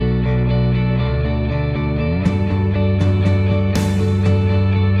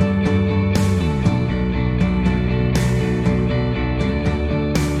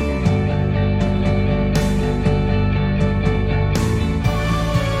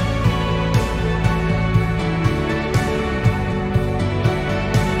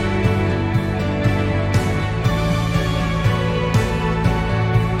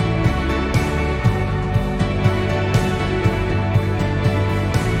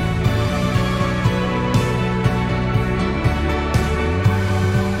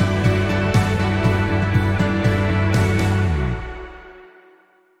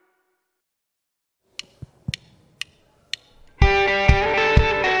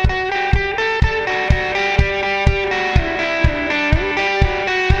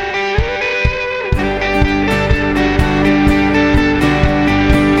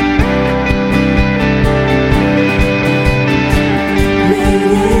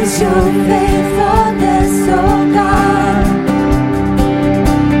faithfulness, oh God.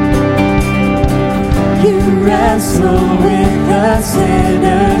 You wrestle with the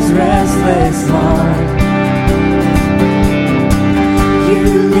sinner's restless heart. You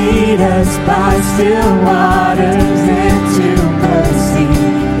lead us by still waters into mercy,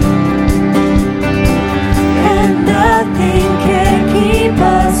 and nothing can keep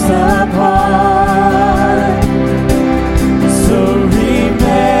us apart. So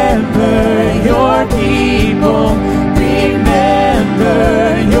remember your people, remember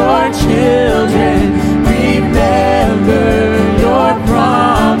your children, remember your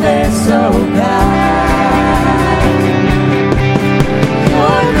promise, oh God.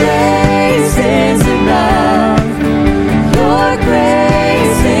 Your grace is enough. Your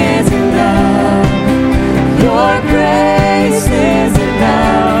grace is enough. Your grace is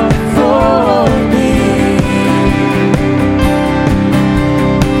enough for me.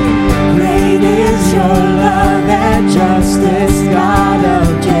 Great is your love and justice, God of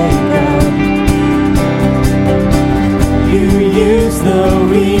Jacob. You use the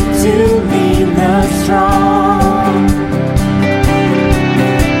weak to lead the strong.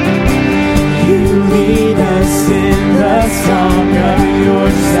 You lead us in the song of your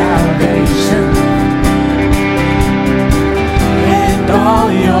salvation, and all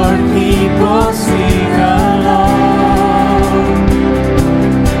your people sing along.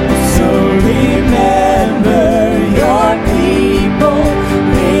 So remember your people,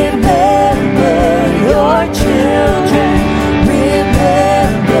 remember your children,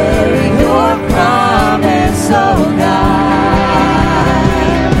 remember your promise, oh God.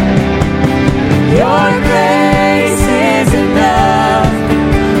 Your grace is enough.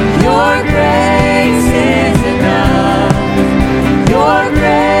 Your grace is enough. Your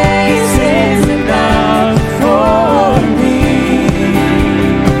grace is enough for me.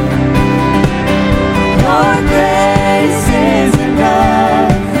 Your grace is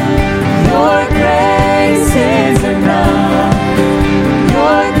enough. Your grace is enough.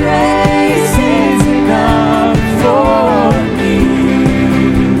 Your grace is enough for me.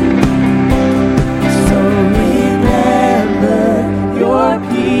 So remember your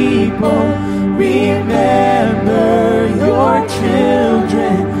people, remember your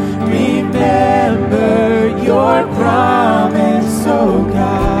children, remember your promise, oh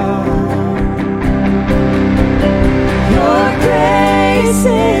God. Your grace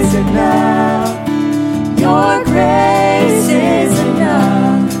is enough. Your grace is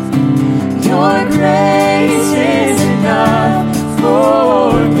enough. Your grace is enough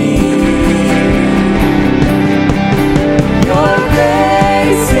for me. Your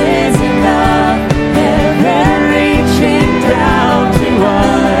grace is enough, heaven reaching down to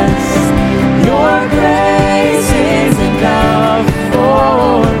us. Your grace is enough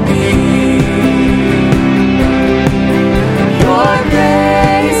for me. Your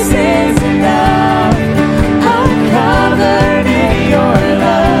grace is enough, I'm covered in your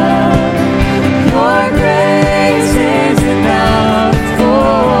love. Your grace is enough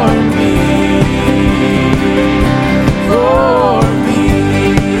for me. For me.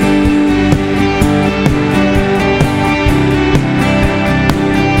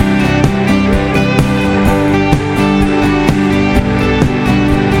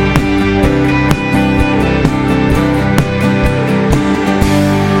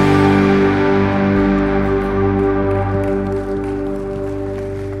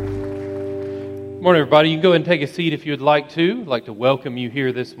 Morning, everybody. You can go ahead and take a seat if you would like to. I'd like to welcome you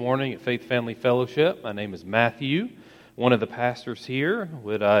here this morning at Faith Family Fellowship. My name is Matthew, one of the pastors here.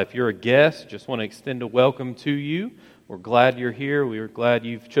 If you're a guest, just want to extend a welcome to you. We're glad you're here. We are glad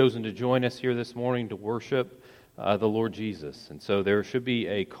you've chosen to join us here this morning to worship the Lord Jesus. And so there should be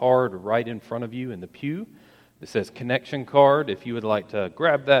a card right in front of you in the pew that says connection card. If you would like to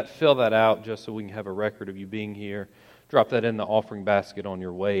grab that, fill that out just so we can have a record of you being here. Drop that in the offering basket on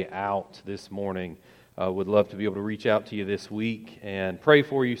your way out this morning. Would love to be able to reach out to you this week and pray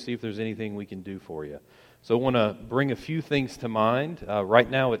for you, see if there's anything we can do for you. So I want to bring a few things to mind. Right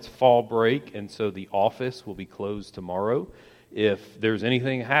now it's fall break, and so the office will be closed tomorrow. If there's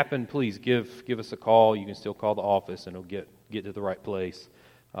anything happen, please give us a call. You can still call the office, and it'll get to the right place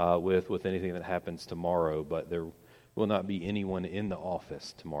with anything that happens tomorrow. But there will not be anyone in the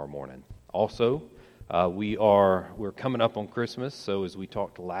office tomorrow morning. Also, we're coming up on Christmas, so as we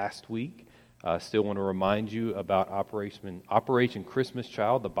talked last week, still want to remind you about Operation Christmas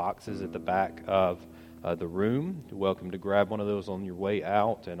Child. The box is at the back of the room. You're welcome to grab one of those on your way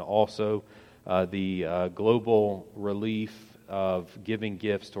out, and also the global relief of giving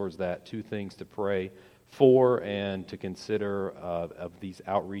gifts towards that. 2 things to pray for and to consider of these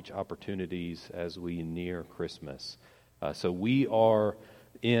outreach opportunities as we near Christmas. So we are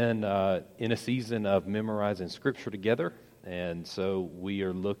in a season of memorizing Scripture together, and so we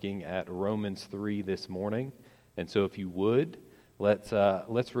are looking at Romans 3 this morning. And so if you would,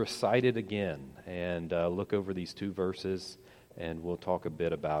 let's recite it again and look over these two verses, and we'll talk a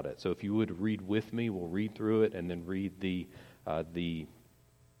bit about it. So if you would read with me, we'll read through it and then read the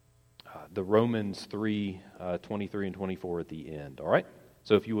Romans 3, 23 and 24 at the end. All right?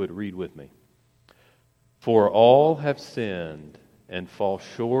 So if you would read with me. For all have sinned and fall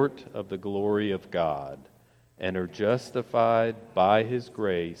short of the glory of God, and are justified by His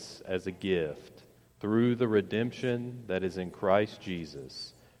grace as a gift through the redemption that is in Christ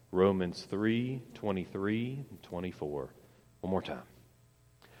Jesus. Romans 3, 23 and 24. One more time.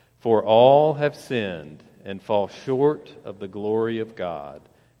 For all have sinned and fall short of the glory of God,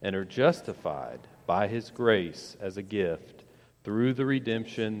 and are justified by His grace as a gift through the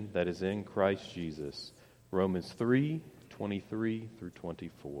redemption that is in Christ Jesus. Romans 3, 23 through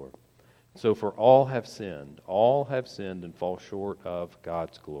 24. So for all have sinned and fall short of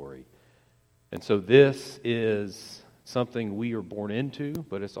God's glory. And so this is something we are born into,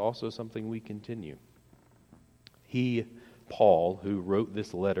 but it's also something we continue. Paul, who wrote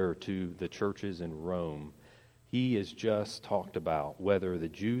this letter to the churches in Rome, he has just talked about whether the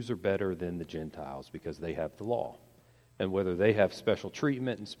Jews are better than the Gentiles because they have the law, and whether they have special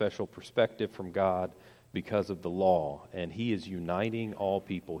treatment and special perspective from God because of the law. And he is uniting all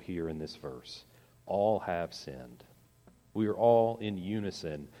people here in this verse. All have sinned. We are all in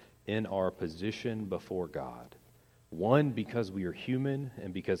unison in our position before God. One, because we are human,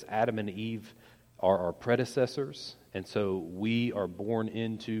 and because Adam and Eve are our predecessors, and so we are born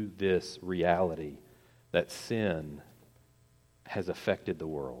into this reality that sin has affected the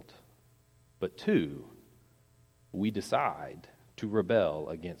world. But two, we decide to rebel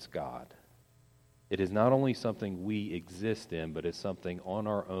against God. It is not only something we exist in, but it's something on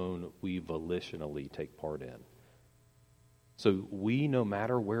our own we volitionally take part in. So we, no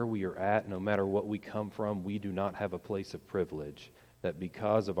matter where we are at, no matter what we come from, we do not have a place of privilege that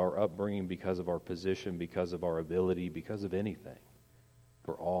because of our upbringing, because of our position, because of our ability, because of anything,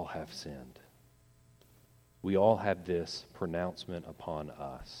 for all have sinned. We all have this pronouncement upon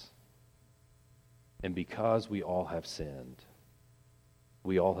us. And because we all have sinned,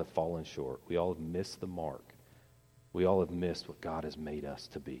 we all have fallen short. We all have missed the mark. We all have missed what God has made us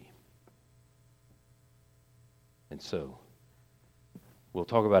to be. And so, we'll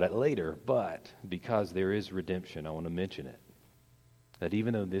talk about it later, but because there is redemption, I want to mention it. That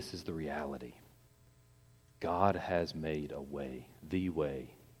even though this is the reality, God has made a way, the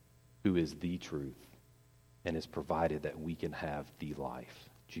way, who is the truth, and has provided that we can have the life.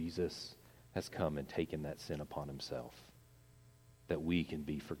 Jesus has come and taken that sin upon himself, that we can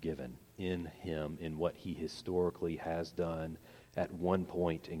be forgiven in him, in what he historically has done at one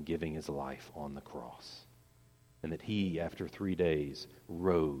point in giving his life on the cross. And that he, after 3 days,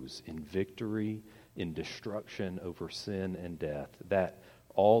 rose in victory, in destruction over sin and death, that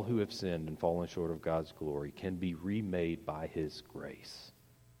all who have sinned and fallen short of God's glory can be remade by his grace,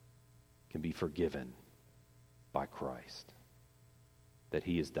 can be forgiven by Christ, that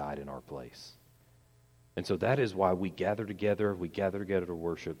he has died in our place. And so that is why we gather together to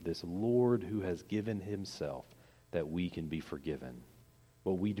worship this Lord who has given himself that we can be forgiven.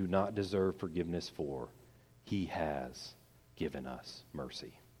 What we do not deserve forgiveness for, he has given us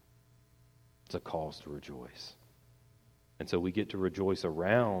mercy. It's a cause to rejoice. And so we get to rejoice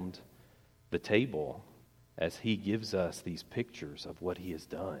around the table as he gives us these pictures of what he has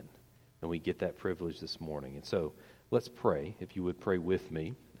done. And we get that privilege this morning. And so let's pray, if you would pray with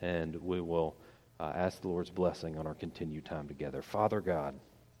me, and we will ask the Lord's blessing on our continued time together. Father God,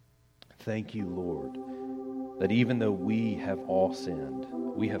 thank you, Lord, that even though we have all sinned,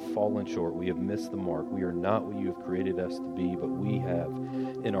 we have fallen short, we have missed the mark, we are not what you have created us to be, but we have,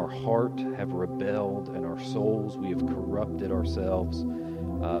 in our heart, have rebelled, in our souls, we have corrupted ourselves.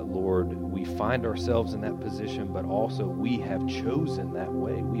 Lord, we find ourselves in that position, but also we have chosen that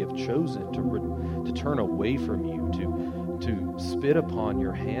way. We have chosen to turn away from you, to spit upon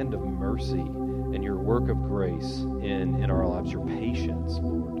your hand of mercy and your work of grace in our lives, your patience,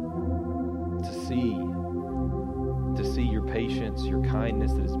 Lord. To see your patience, your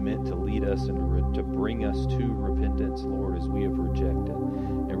kindness that is meant to lead us and to bring us to repentance, Lord, as we have rejected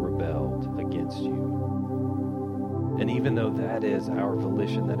and rebelled against you. And even though that is our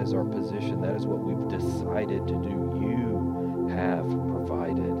volition, that is our position, that is what we've decided to do, you have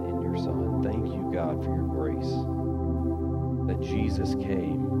provided in your Son. Thank you, God, for your grace. That Jesus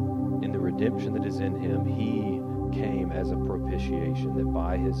came in the redemption that is in him, he came as a propitiation, that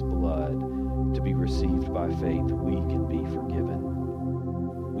by his blood, to be received by faith, we can be forgiven.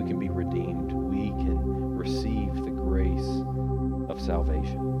 We can be redeemed. We can receive the grace of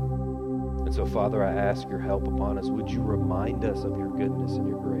salvation. And so, Father, I ask your help upon us. Would you remind us of your goodness and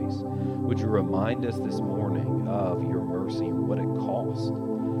your grace? Would you remind us this morning of your mercy and what it cost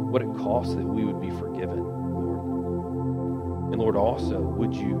that we would be forgiven, Lord. And Lord, also,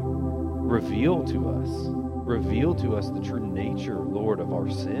 would you reveal to us the true nature, Lord, of our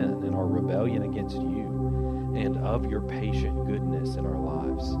sin and our rebellion against you, and of your patient goodness in our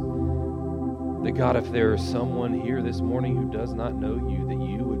lives. That God, if there is someone here this morning who does not know you, that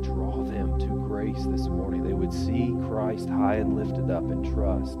you would draw them to grace this morning. They would see Christ high and lifted up and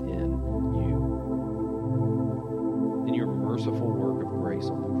trust in you, in your merciful work of grace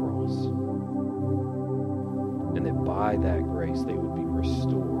on the cross. And that by that grace they would be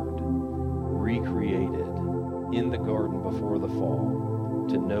restored, recreated in the garden before the fall,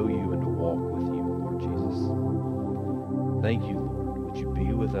 to know you and to walk with you, Lord Jesus. Thank you, Lord. Would you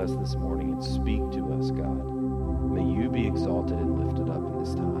be with us this morning and speak to us, God? May you be exalted and lifted up in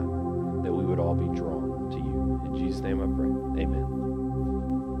this time, that we would all be drawn to you. In Jesus' name I pray. Amen.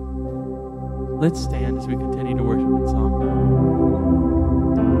 Let's stand as we continue to worship in song.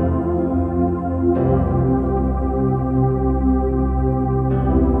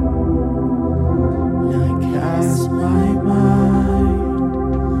 Cast my mind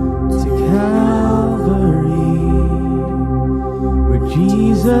to Calvary, where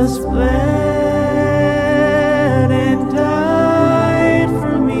Jesus bled and died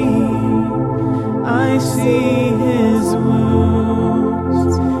for me. I see his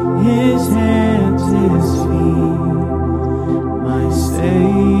wounds, his hands, his feet, my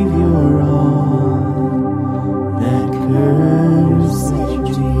Savior on that cursed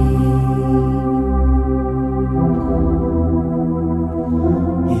tree.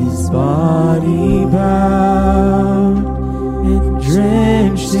 His body bowed and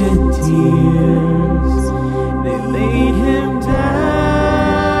drenched in tears, they laid him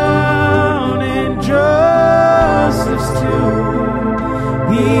down in Joseph's tomb.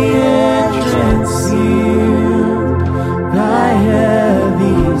 The entrance sealed by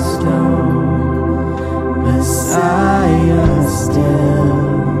heavy stone, Messiah still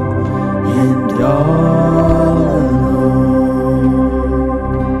and all alone.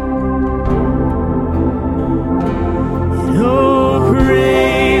 Oh,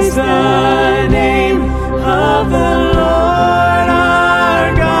 praise the name of the Lord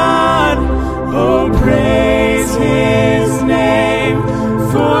our God. Oh, praise his name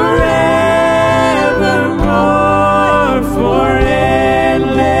forevermore. For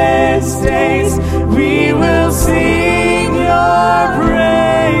endless days we will sing your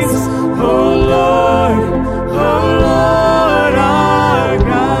praise. Oh, Lord our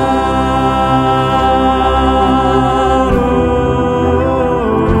God.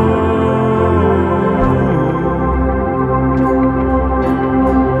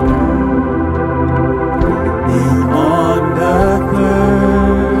 And on the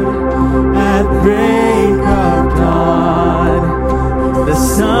third, at break of dawn, the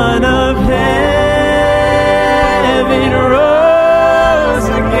Son of Heaven rose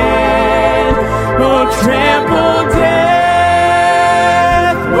again. Oh, trample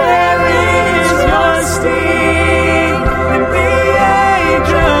death, where is your sting? And the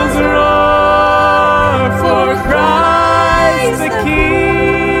angels roar for Christ the King.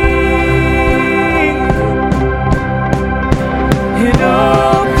 And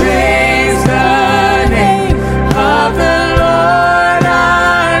oh, praise the name of the Lord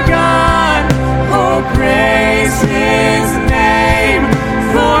our God. Oh, praise his name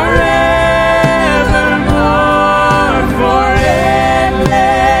forevermore. For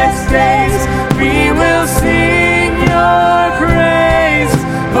endless days we will sing your praise.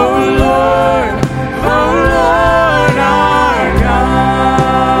 Oh, Lord our God.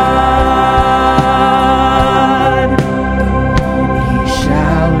 He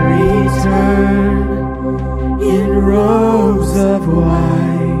shall return in robes of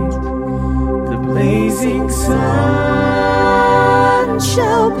white. The blazing sun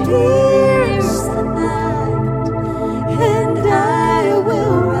shall pierce the night, and I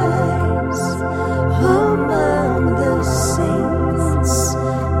will rise among the saints,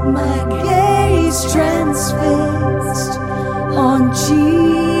 my gaze transfixed on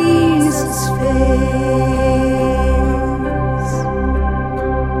Jesus' face.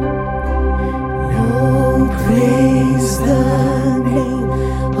 Oh, praise the name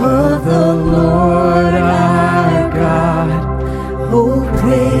of the Lord our God. Oh,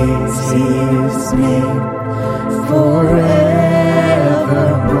 praise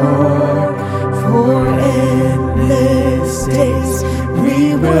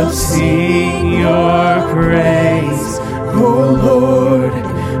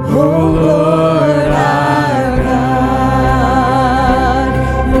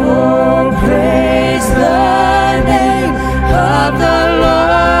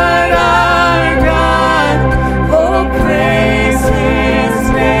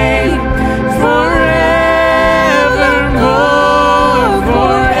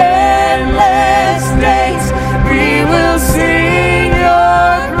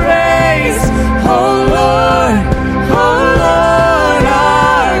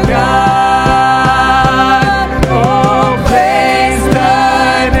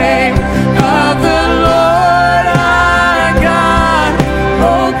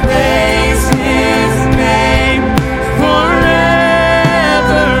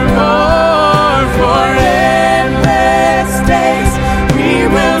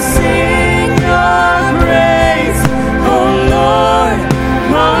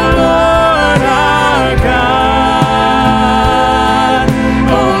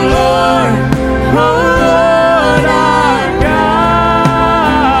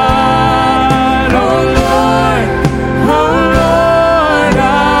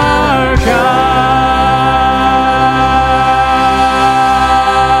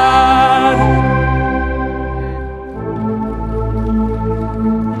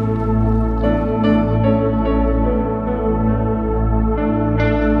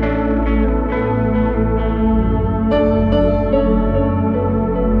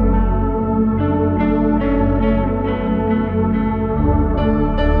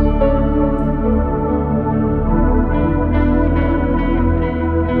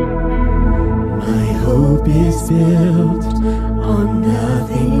built on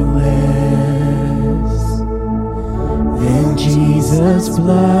nothing less than Jesus'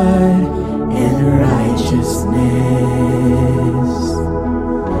 blood and righteousness.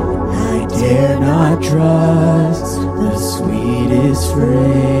 I dare not trust the sweetest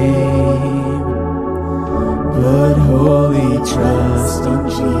frame, but wholly trust in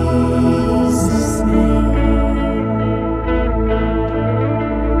Jesus' name.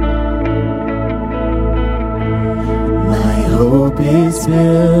 My hope is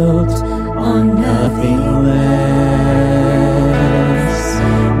built on nothing less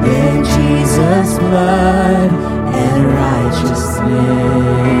than Jesus' blood and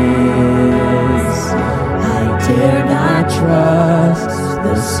righteousness. I dare not trust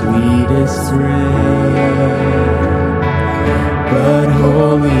the sweetest frame, but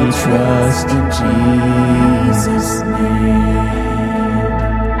wholly trust in Jesus' name.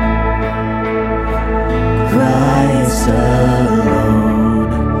 Christ alone,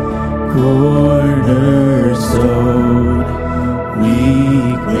 cornerstone,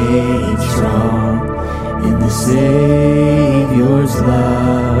 weak made strong in the Savior's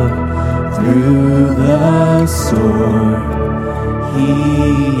love. Through the storm, He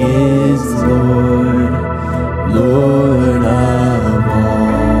is Lord, Lord of all.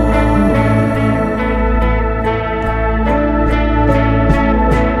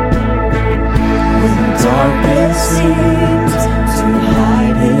 When darkness seems to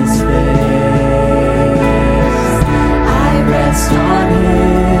hide His face, I rest on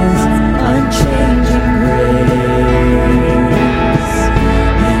His unchanging grace.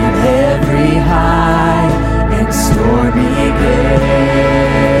 In every high and stormy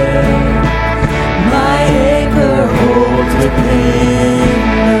gale, my anchor holds within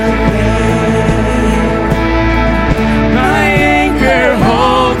the veil. My anchor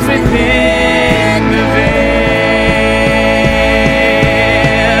holds within the veil.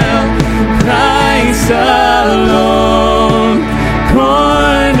 Christ alone,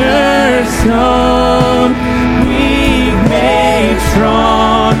 cornerstone, weak made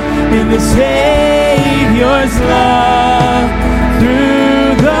strong in the Savior's love.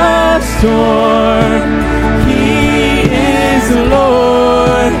 Through the storm, He is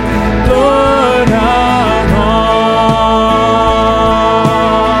Lord, Lord of all.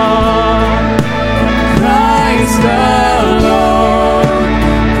 Christ alone,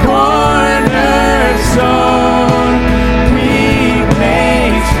 cornerstone, weak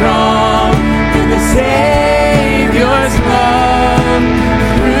made strong in the Savior's love.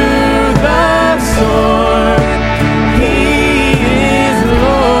 Through the storm, He is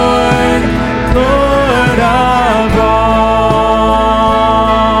Lord, Lord of all.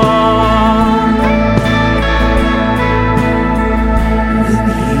 Then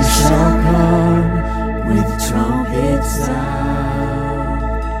He shall come with trumpet sound.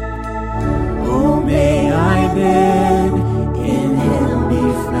 Oh, may I then in Him be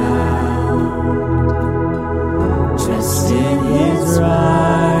found, just in His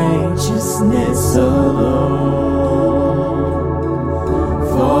righteousness alone,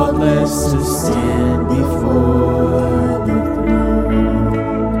 faultless to stand before the throne.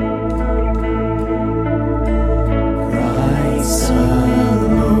 Christ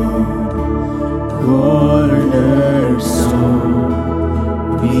alone, cornerstone,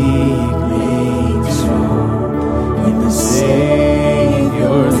 weak made strong in the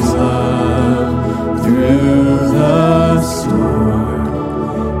Savior's love. Through the storm,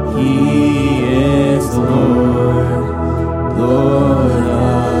 He is Lord, Lord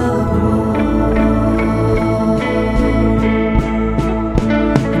of all.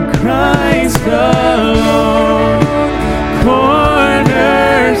 Christ alone,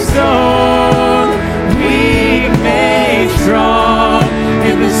 cornerstone, weak made strong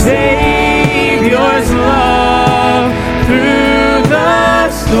in the Savior's love. Through the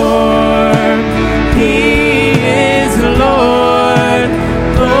storm, He is Lord,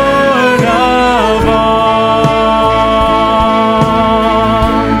 Lord of all.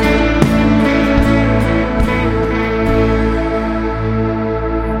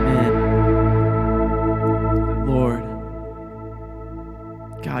 Amen. Lord,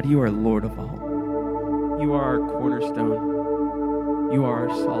 God, you are Lord of all. You are our cornerstone. You are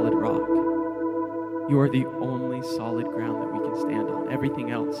our solid rock. You are the only solid ground that we can stand on.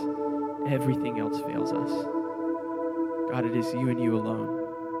 Everything else fails us. God, it is you and you alone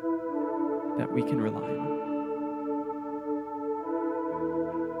that we can rely on.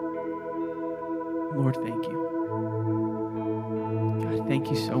 Lord, thank you. God, thank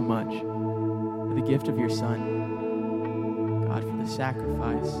you so much for the gift of your Son. God, for the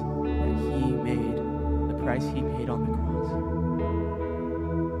sacrifice that he made, the price he paid on the cross.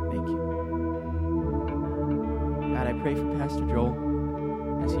 Thank you. God, I pray for Pastor Joel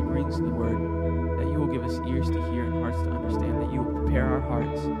as he brings the word, that you will give us ears to hear and hearts to understand, that you will prepare our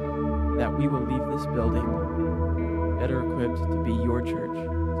hearts, that we will leave this building better equipped to be your church,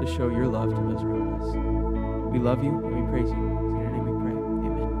 to show your love to those around us. We love you and we praise you. In your name we pray.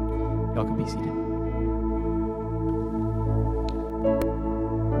 Amen. Y'all can be seated.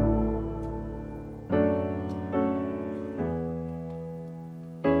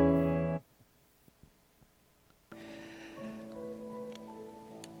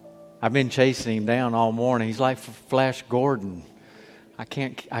 I've been chasing him down all morning. He's like Flash Gordon. I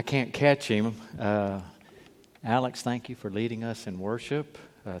can't catch him. Alex, thank you for leading us in worship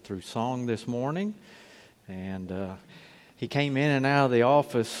through song this morning. And he came in and out of the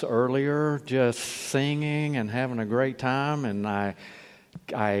office earlier just singing and having a great time. And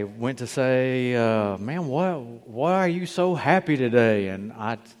I went to say, man, why are you so happy today? And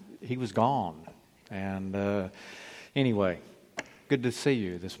he was gone. And anyway, good to see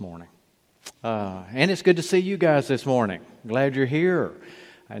you this morning. And it's good to see you guys this morning. Glad you're here.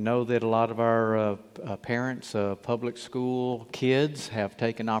 I know that a lot of our parents, public school kids, have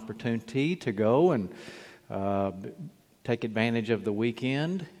taken opportunity to go and take advantage of the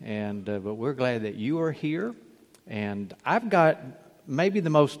weekend. But we're glad that you are here. And I've got maybe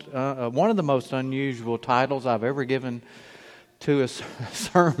one of the most unusual titles I've ever given to a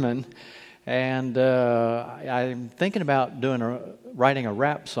sermon. And I'm thinking about writing a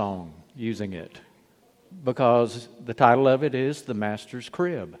rap song using it, because the title of it is The Master's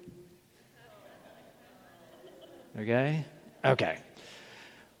Crib. Okay?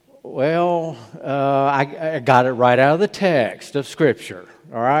 Well, I got it right out of the text of Scripture,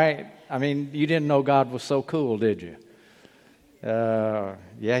 all right? I mean, you didn't know God was so cool, did you?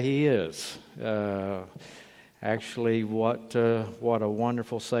 Yeah, He is. Actually, what a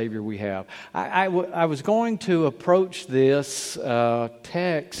wonderful Savior we have. I was going to approach this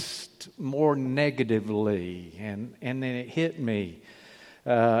text more negatively, and then it hit me.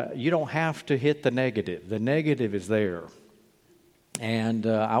 You don't have to hit the negative. The negative is there. And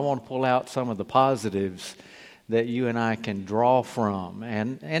I want to pull out some of the positives that you and I can draw from.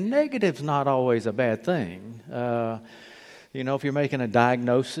 And negative's not always a bad thing. If you're making a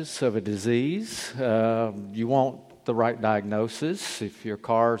diagnosis of a disease, you want the right diagnosis. If your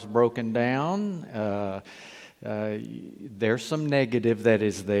car's broken down, there's some negative that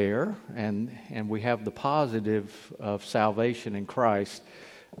is there, and we have the positive of salvation in Christ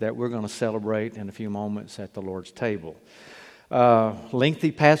that we're going to celebrate in a few moments at the Lord's table.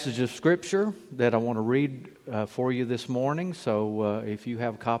 Lengthy passage of Scripture that I want to read for you this morning. So if you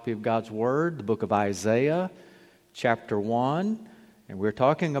have a copy of God's Word, the book of Isaiah, chapter 1, and we're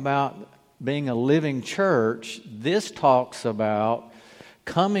talking about being a living church. This talks about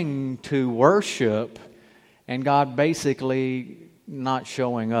coming to worship and God basically not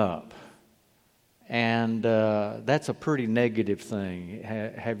showing up. And that's a pretty negative thing.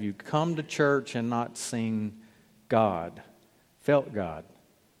 Have you come to church and not seen God, felt God?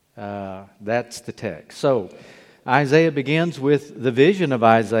 That's the text. So Isaiah begins with the vision of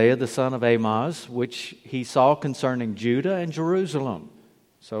Isaiah, the son of Amoz, which he saw concerning Judah and Jerusalem.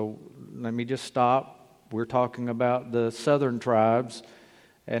 So let me just stop. We're talking about the southern tribes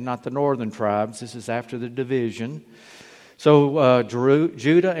and not the northern tribes. This is after the division. So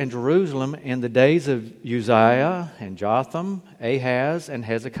Judah and Jerusalem in the days of Uzziah and Jotham, Ahaz and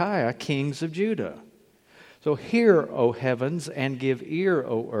Hezekiah, kings of Judah. So hear, O heavens, and give ear,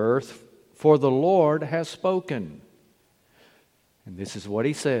 O earth, for the Lord has spoken. And this is what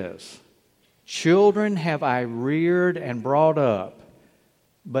he says. Children have I reared and brought up,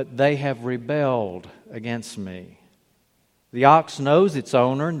 but they have rebelled against me. The ox knows its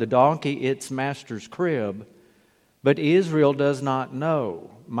owner, and the donkey its master's crib. But Israel does not know.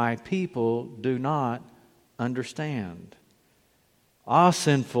 My people do not understand. Ah,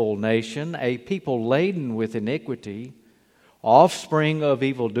 sinful nation, a people laden with iniquity, offspring of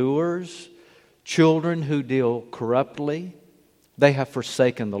evildoers, children who deal corruptly. They have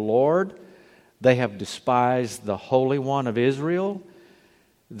forsaken the Lord. They have despised the Holy One of Israel.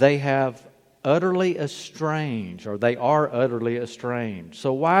 They have utterly estranged, or they are utterly estranged.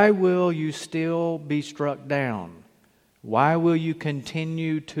 So why will you still be struck down? Why will you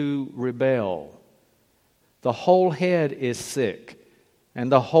continue to rebel? The whole head is sick,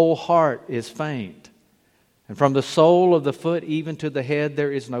 and the whole heart is faint. And from the sole of the foot even to the head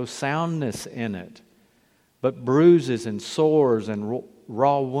there is no soundness in it, but bruises and sores and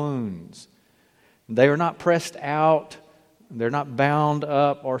raw wounds. They are not pressed out, they're not bound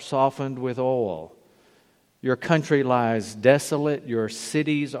up or softened with oil. Your country lies desolate. Your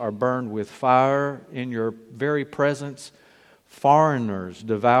cities are burned with fire. In your very presence, foreigners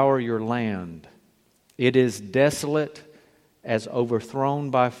devour your land. It is desolate as overthrown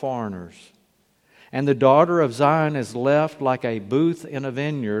by foreigners. And the daughter of Zion is left like a booth in a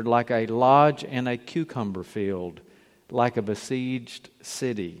vineyard, like a lodge in a cucumber field, like a besieged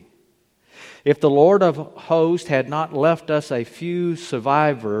city. If the Lord of hosts had not left us a few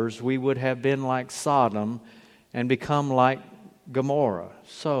survivors, we would have been like Sodom and become like Gomorrah.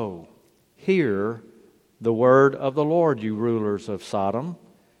 So, hear the word of the Lord, you rulers of Sodom.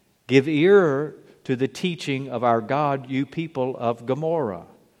 Give ear to the teaching of our God, you people of Gomorrah.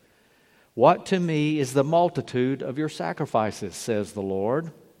 What to me is the multitude of your sacrifices, says the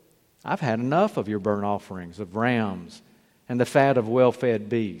Lord. I've had enough of your burnt offerings of rams and the fat of well-fed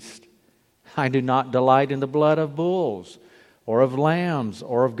beasts. I do not delight in the blood of bulls or of lambs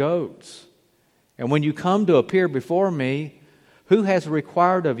or of goats. And when you come to appear before me, who has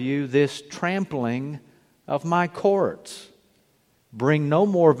required of you this trampling of my courts? Bring no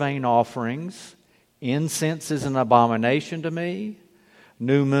more vain offerings. Incense is an abomination to me.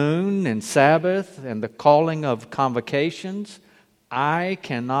 New moon and Sabbath and the calling of convocations. I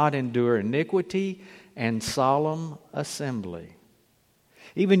cannot endure iniquity and solemn assembly.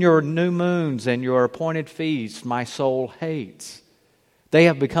 Even your new moons and your appointed feasts my soul hates. They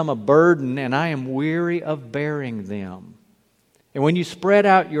have become a burden, and I am weary of bearing them. And when you spread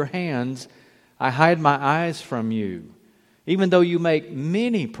out your hands, I hide my eyes from you. Even though you make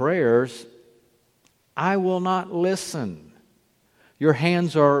many prayers, I will not listen. Your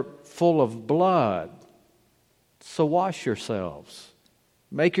hands are full of blood. So wash yourselves.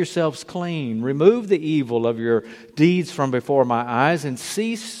 Make yourselves clean. Remove the evil of your deeds from before my eyes and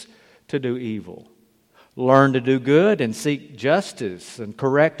cease to do evil. Learn to do good and seek justice and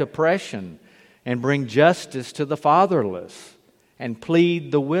correct oppression and bring justice to the fatherless and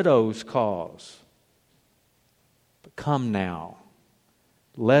plead the widow's cause. But come now,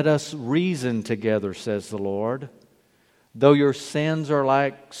 let us reason together, says the Lord. Though your sins are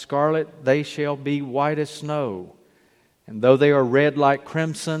like scarlet, they shall be white as snow. And though they are red like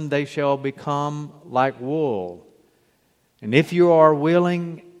crimson, they shall become like wool. And if you are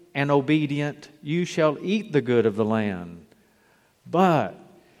willing and obedient, you shall eat the good of the land. But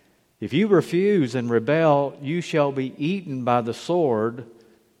if you refuse and rebel, you shall be eaten by the sword,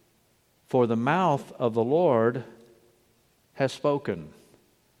 for the mouth of the Lord has spoken.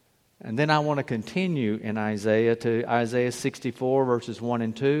 And then I want to continue in Isaiah to Isaiah 64 verses 1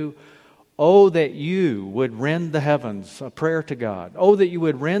 and 2. Oh, that you would rend the heavens, a prayer to God. Oh, that you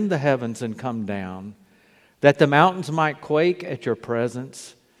would rend the heavens and come down, that the mountains might quake at your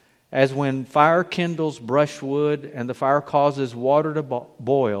presence, as when fire kindles brushwood and the fire causes water to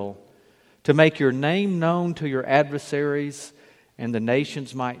boil, to make your name known to your adversaries, and the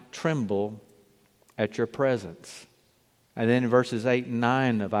nations might tremble at your presence. And then in verses 8 and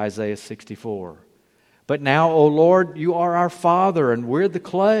 9 of Isaiah 64. But now, O Lord, you are our Father, and we're the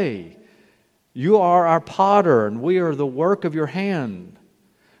clay. You are our potter, and we are the work of your hand.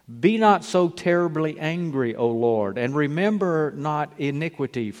 Be not so terribly angry, O Lord, and remember not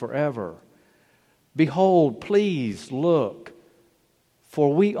iniquity forever. Behold, please look,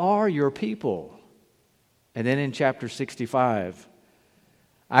 for we are your people. And then in chapter 65,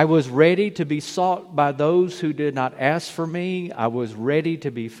 I was ready to be sought by those who did not ask for me. I was ready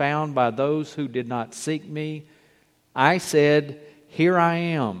to be found by those who did not seek me. I said, here I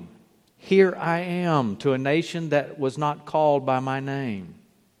am, to a nation that was not called by my name.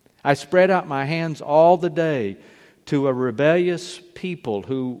 I spread out my hands all the day to a rebellious people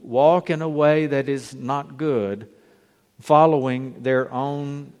who walk in a way that is not good, following their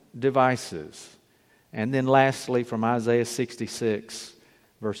own devices. And then lastly, from Isaiah 66,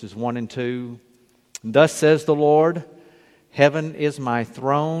 verses 1 and 2. Thus says the Lord, heaven is my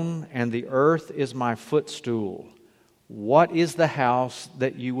throne, and the earth is my footstool. What is the house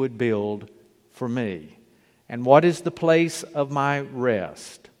that you would build for me? And what is the place of my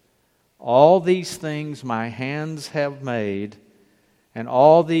rest? All these things my hands have made, and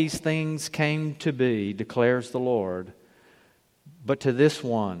all these things came to be, declares the Lord. But to this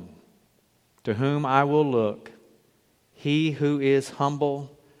one, to whom I will look, he who is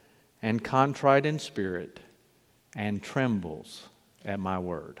humble and contrite in spirit and trembles at my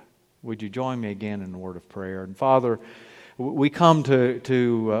word. Would you join me again in a word of prayer? And Father, we come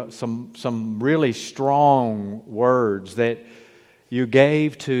to some really strong words that you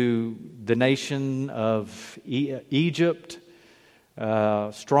gave to the nation of Egypt,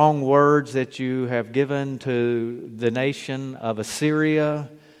 strong words that you have given to the nation of Assyria,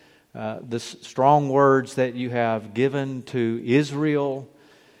 the strong words that you have given to Israel.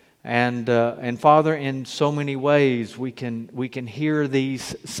 And Father, in so many ways, we can hear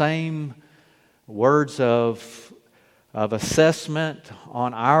these same words of assessment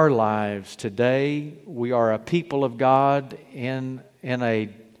on our lives today. We are a people of God in a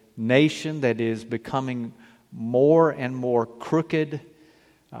nation that is becoming more and more crooked,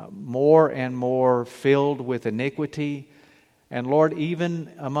 more and more filled with iniquity. And Lord,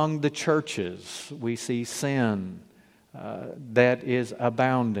 even among the churches, we see sin that is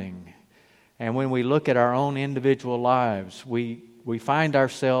abounding. And when we look at our own individual lives, we find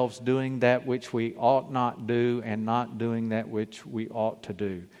ourselves doing that which we ought not do and not doing that which we ought to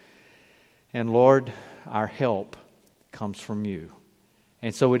do. And Lord, our help comes from you.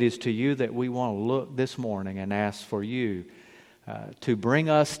 And so it is to you that we want to look this morning and ask for you to bring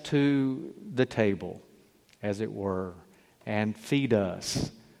us to the table, as it were, and feed us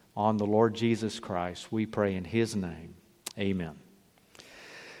on the Lord Jesus Christ. We pray in His name. Amen.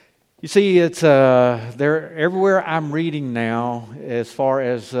 You see, it's there everywhere I'm reading now, as far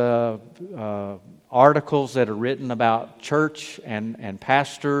as articles that are written about church and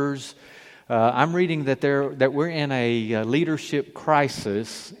pastors. I'm reading that we're in a leadership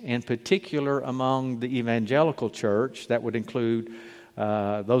crisis, in particular among the evangelical church. That would include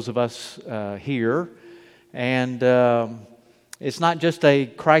those of us here, and it's not just a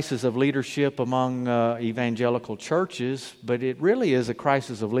crisis of leadership among evangelical churches, but it really is a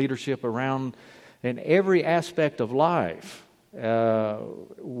crisis of leadership around in every aspect of life.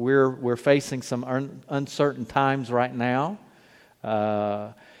 We're facing some uncertain times right now.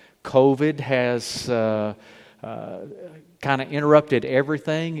 COVID has kind of interrupted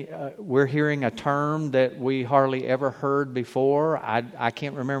everything. We're hearing a term that we hardly ever heard before. I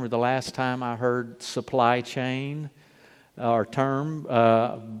can't remember the last time I heard supply chain or term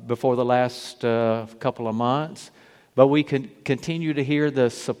before the last couple of months. But we can continue to hear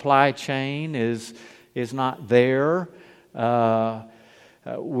the supply chain is not there.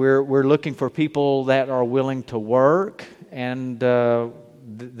 We're looking for people that are willing to work, and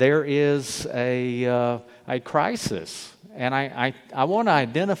there is a crisis. And I want to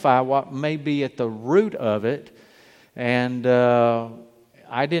identify what may be at the root of it. And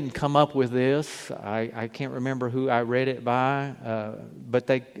I didn't come up with this. I can't remember who I read it by, but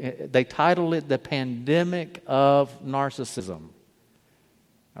they titled it "The Pandemic of Narcissism."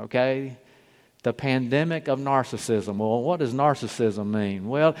 Okay? The pandemic of narcissism. Well, what does narcissism mean?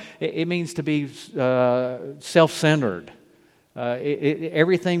 Well, it means to be self-centered.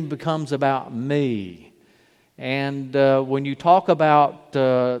 Everything becomes about me. And when you talk about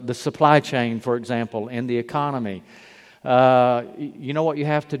the supply chain, for example, in the economy, you know what you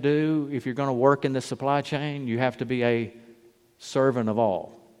have to do if you're going to work in the supply chain? You have to be a servant of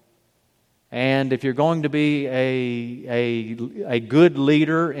all. And if you're going to be a good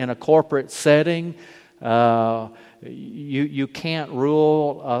leader in a corporate setting, you can't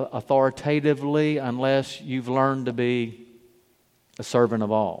rule authoritatively unless you've learned to be a servant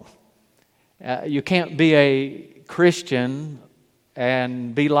of all. You can't be a Christian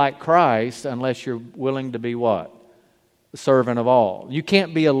and be like Christ unless you're willing to be what? A servant of all. You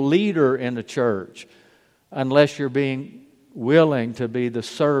can't be a leader in the church unless you're being willing to be the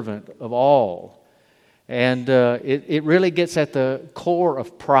servant of all. And it really gets at the core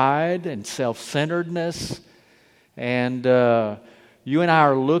of pride and self-centeredness. And you and I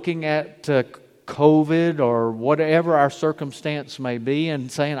are looking at COVID or whatever our circumstance may be and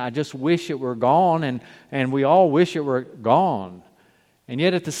saying, I just wish it were gone, and we all wish it were gone. And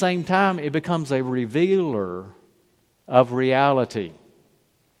yet at the same time, it becomes a revealer of reality.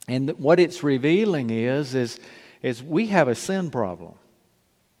 And what it's revealing is we have a sin problem.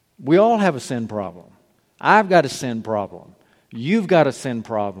 We all have a sin problem. I've got a sin problem. You've got a sin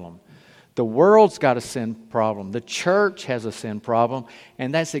problem. The world's got a sin problem. The church has a sin problem.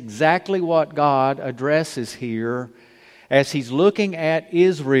 And that's exactly what God addresses here as He's looking at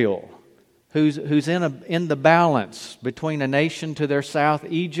Israel, who's in the balance between a nation to their south,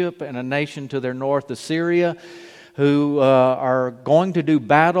 Egypt, and a nation to their north, Assyria, who are going to do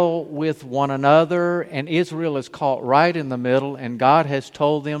battle with one another, and Israel is caught right in the middle, and God has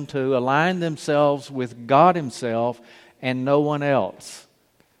told them to align themselves with God Himself and no one else.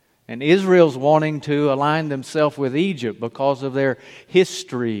 And Israel's wanting to align themselves with Egypt because of their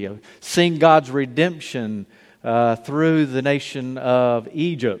history of seeing God's redemption through the nation of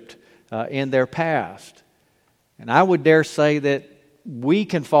Egypt in their past. And I would dare say that we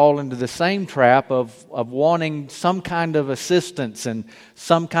can fall into the same trap of wanting some kind of assistance and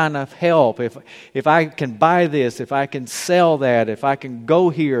some kind of help. If I can buy this, if I can sell that, if I can go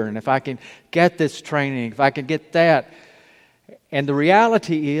here, and if I can get this training, if I can get that. And the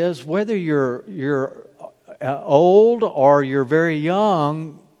reality is, whether you're old or you're very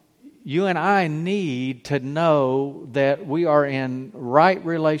young, you and I need to know that we are in right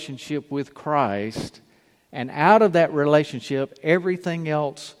relationship with Christ, and out of that relationship, everything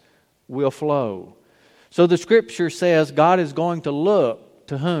else will flow. So the Scripture says God is going to look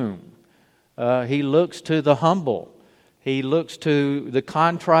to whom? He looks to the humble. He looks to the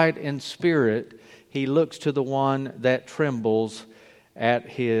contrite in spirit. He looks to the one that trembles at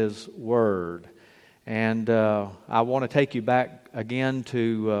His word. And I want to take you back again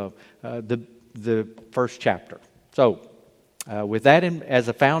to the first chapter. So, with that as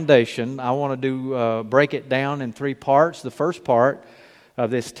a foundation, I want to break it down in three parts. The first part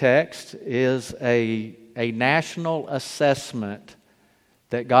of this text is a national assessment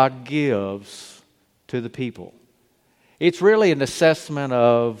that God gives to the people. It's really an assessment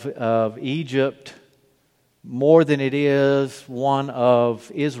of Egypt more than it is one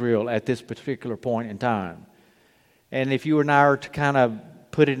of Israel at this particular point in time. And if you and I are to kind of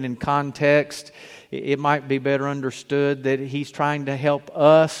put it in context, it might be better understood that He's trying to help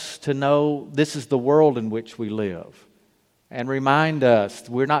us to know this is the world in which we live. And remind us,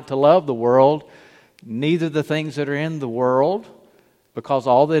 we're not to love the world, neither the things that are in the world, because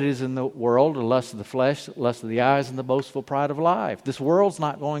all that is in the world, the lust of the flesh, the lust of the eyes, and the boastful pride of life. This world's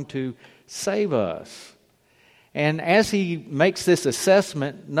not going to save us. And as He makes this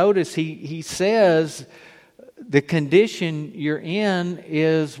assessment, notice He says the condition you're in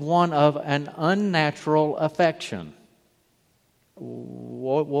is one of an unnatural affection.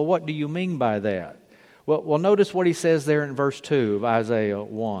 Well, what do you mean by that? Well, notice what He says there in verse 2 of Isaiah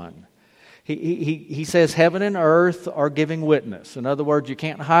 1. He says, heaven and earth are giving witness. In other words, you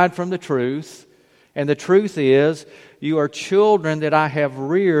can't hide from the truth. And the truth is, you are children that I have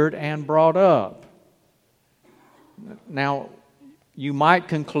reared and brought up. Now, you might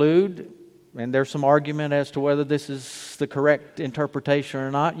conclude, and there's some argument as to whether this is the correct interpretation or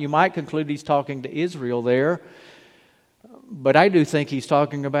not, you might conclude He's talking to Israel there. But I do think He's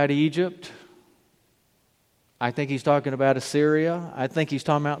talking about Egypt. I think He's talking about Assyria. I think He's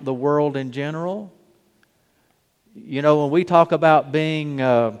talking about the world in general. You know, when we talk about being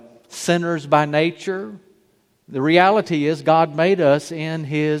sinners by nature, the reality is God made us in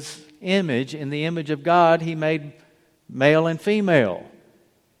His image. In the image of God, He made male and female.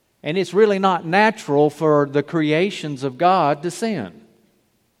 And it's really not natural for the creations of God to sin.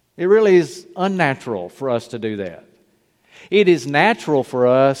 It really is unnatural for us to do that. It is natural for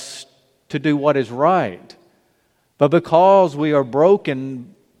us to do what is right. But because we are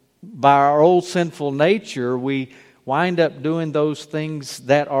broken by our old sinful nature, we wind up doing those things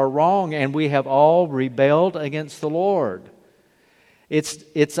that are wrong, and we have all rebelled against the Lord.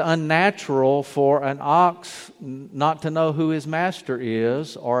 It's unnatural for an ox not to know who his master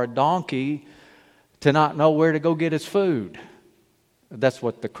is, or a donkey to not know where to go get his food. That's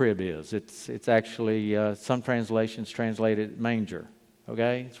what the crib is. It's actually, some translations translate it manger.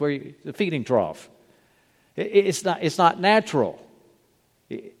 Okay? It's where the feeding trough. It's not natural.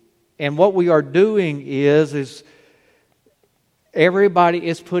 And what we are doing is everybody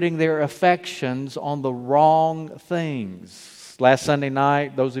is putting their affections on the wrong things. Last Sunday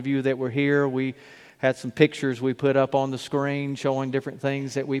night, those of you that were here, we had some pictures we put up on the screen showing different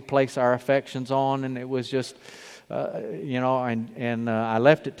things that we place our affections on, and it was just, I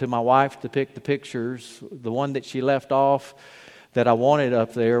left it to my wife to pick the pictures. The one that she left off that I wanted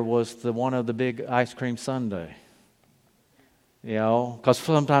up there was the one of the big ice cream sundae. You know, because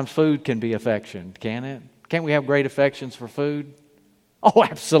sometimes food can be affection, can it? Can't we have great affections for food? Oh,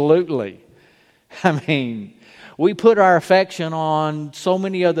 absolutely. I mean, we put our affection on so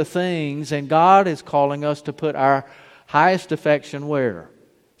many other things, and God is calling us to put our highest affection where?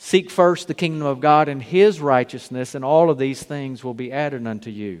 Seek first the kingdom of God and His righteousness, and all of these things will be added unto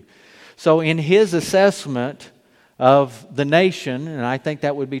you. So in His assessment of the nation, and I think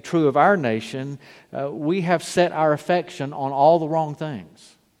that would be true of our nation, we have set our affection on all the wrong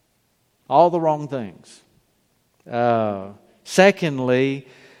things. All the wrong things. Secondly,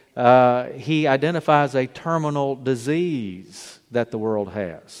 He identifies a terminal disease that the world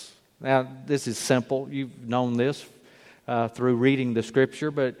has. Now, this is simple. You've known this through reading the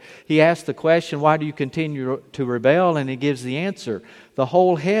Scripture, but He asks the question, why do you continue to rebel? And He gives the answer. The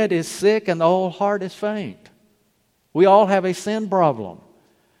whole head is sick and the whole heart is faint. We all have a sin problem.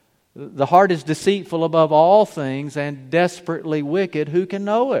 The heart is deceitful above all things and desperately wicked. Who can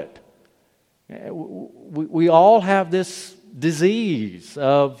know it? We all have this disease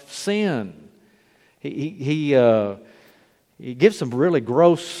of sin. He gives some really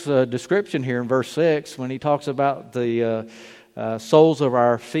gross description here in verse 6 when he talks about the soles of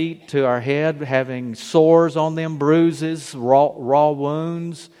our feet to our head having sores on them, bruises, raw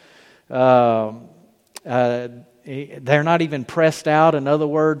wounds. They're not even pressed out. In other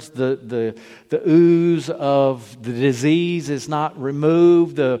words, the ooze of the disease is not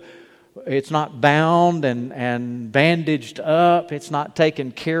removed. It's not bound and bandaged up. It's not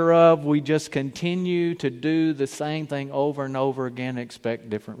taken care of. We just continue to do the same thing over and over again and expect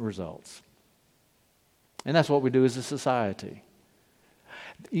different results. And that's what we do as a society.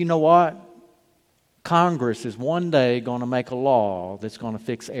 You know what? Congress is one day going to make a law that's going to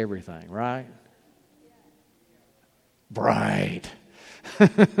fix everything, right? Right.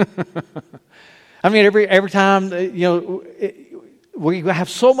 I mean, every time, we have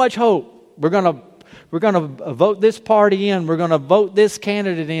so much hope. We're going to vote this party in. We're going to vote this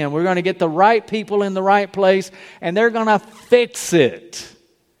candidate in. We're going to get the right people in the right place, and they're going to fix it.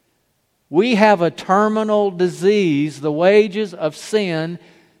 We have a terminal disease. The wages of sin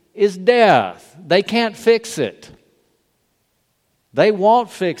is death. They can't fix it. They won't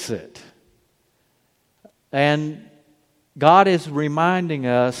fix it. And God is reminding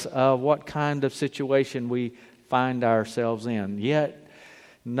us of what kind of situation we find ourselves in. Yet,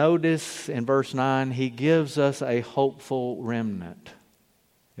 notice in verse 9, He gives us a hopeful remnant.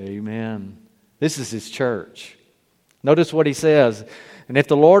 Amen. This is His church. Notice what He says. And if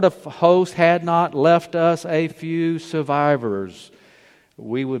the Lord of hosts had not left us a few survivors,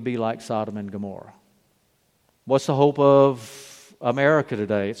 we would be like Sodom and Gomorrah. What's the hope of America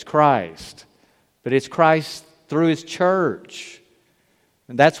today? It's Christ. But it's Christ through His church.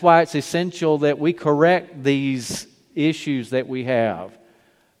 And that's why it's essential that we correct these issues that we have.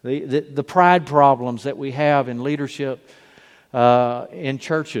 The pride problems that we have in leadership in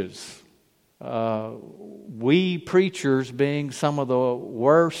churches. We preachers being some of the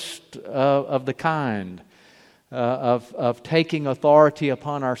worst of the kind. Of taking authority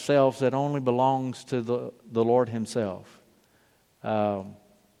upon ourselves that only belongs to the Lord Himself. And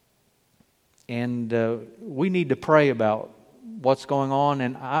we need to pray about what's going on,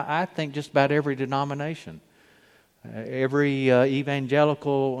 and I think just about every denomination. Every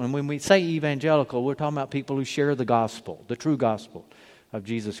evangelical, and when we say evangelical, we're talking about people who share the gospel, the true gospel of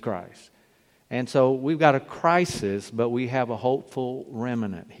Jesus Christ. And so we've got a crisis, but we have a hopeful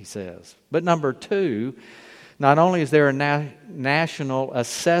remnant, he says. But number two, not only is there a national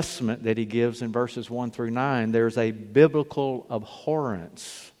assessment that he gives in verses 1 through 9, there's a biblical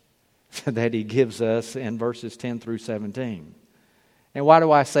abhorrence that he gives us in verses 10 through 17. And why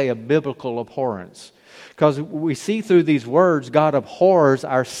do I say a biblical abhorrence? Because we see through these words God abhors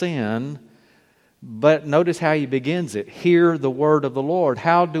our sin, but notice how he begins it. Hear the word of the Lord.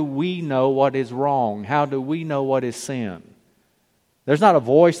 How do we know what is wrong? How do we know what is sin? There's not a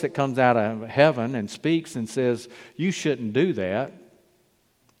voice that comes out of heaven and speaks and says, you shouldn't do that.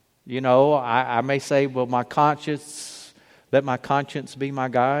 You know, I may say, well, let my conscience be my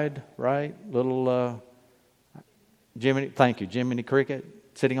guide, right? Little Jiminy Cricket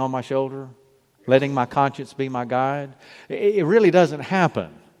sitting on my shoulder, letting my conscience be my guide. It really doesn't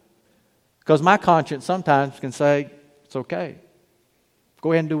happen. Because my conscience sometimes can say, it's okay.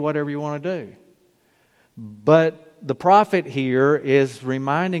 Go ahead and do whatever you want to do. But the prophet here is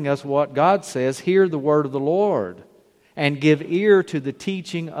reminding us what God says. Hear the word of the Lord and give ear to the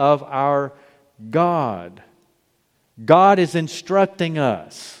teaching of our God. God is instructing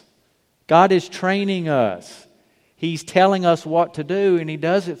us. God is training us. He's telling us what to do, and He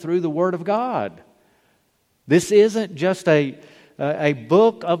does it through the Word of God. This isn't just a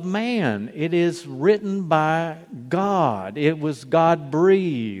book of man. It is written by God. It was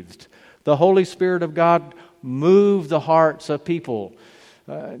God-breathed. The Holy Spirit of God moved the hearts of people.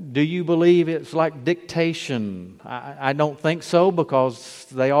 Do you believe it's like dictation? I don't think so, because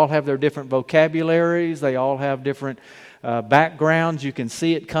they all have their different vocabularies. They all have different backgrounds. You can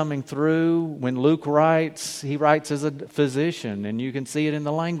see it coming through. When Luke writes, he writes as a physician, and you can see it in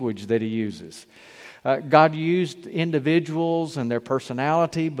the language that he uses. God used individuals and their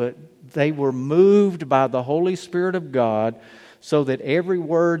personality, but they were moved by the Holy Spirit of God so that every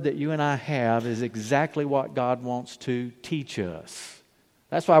word that you and I have is exactly what God wants to teach us.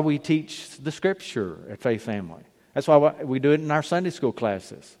 That's why we teach the Scripture at Faith Family. That's why we do it in our Sunday school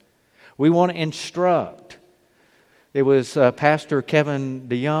classes. We want to instruct. It was Pastor Kevin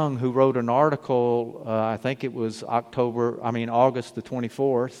DeYoung who wrote an article, I think it was August the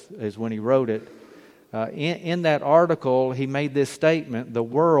 24th is when he wrote it. In that article, he made this statement: the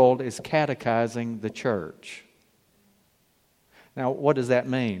world is catechizing the church. Now, what does that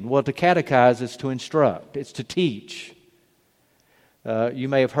mean? Well, to catechize is to instruct. It's to teach. You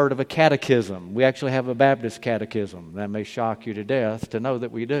may have heard of a catechism. We actually have a Baptist catechism. That may shock you to death to know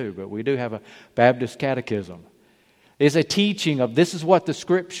that we do, but we do have a Baptist catechism. It's a teaching of this is what the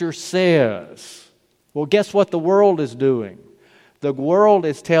Scripture says. Well, guess what the world is doing? The world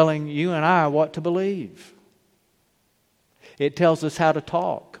is telling you and I what to believe. It tells us how to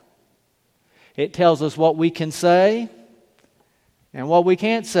talk. It tells us what we can say and what we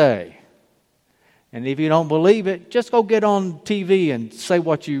can't say. And if you don't believe it, just go get on TV and say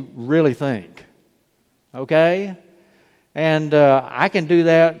what you really think. Okay? And I can do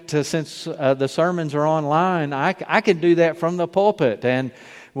that since the sermons are online. I can do that from the pulpit. And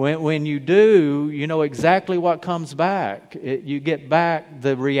when you do, you know exactly what comes back. You get back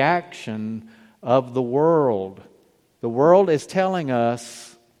the reaction of the world. The world is telling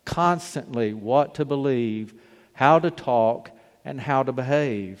us constantly what to believe, how to talk, and how to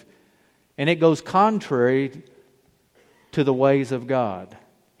behave. And it goes contrary to the ways of God.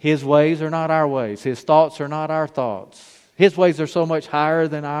 His ways are not our ways. His thoughts are not our thoughts. His ways are so much higher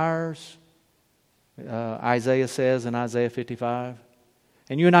than ours, Isaiah says in Isaiah 55.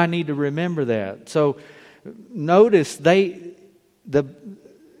 And you and I need to remember that. So notice they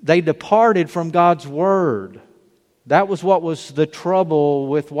departed from God's Word. That was what was the trouble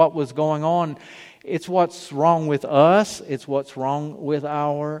with what was going on. It's what's wrong with us. It's what's wrong with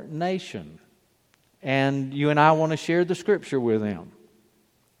our nation. And you and I want to share the Scripture with them,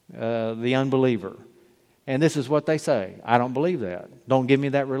 the unbeliever. And this is what they say: I don't believe that. Don't give me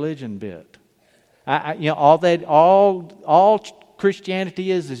that religion bit. All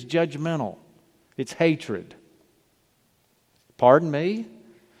Christianity is judgmental. It's hatred. Pardon me?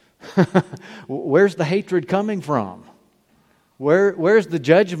 Where's the hatred coming from? Where's the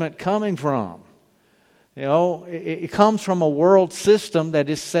judgment coming from? You know, it comes from a world system that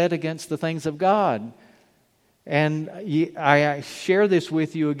is set against the things of God. And I share this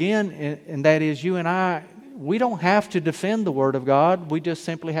with you again, and that is you and I, we don't have to defend the Word of God. We just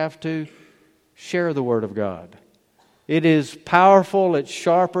simply have to share the Word of God. It is powerful. It's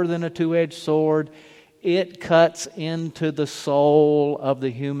sharper than a two-edged sword. It cuts into the soul of the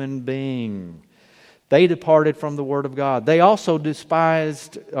human being. They departed from the Word of God. They also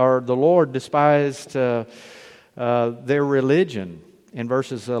despised, or the Lord despised their religion in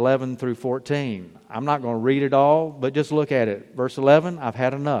verses 11 through 14. I'm not going to read it all, but just look at it. Verse 11, I've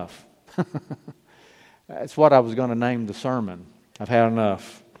had enough. That's what I was going to name the sermon. I've had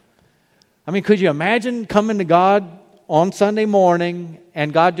enough. I mean, could you imagine coming to God on Sunday morning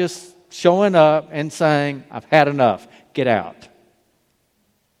and God just showing up and saying, I've had enough, get out?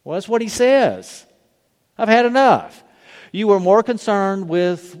 Well, that's what He says. I've had enough. You were more concerned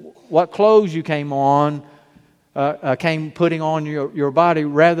with what clothes you came putting on your body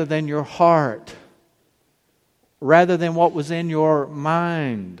rather than your heart, rather than what was in your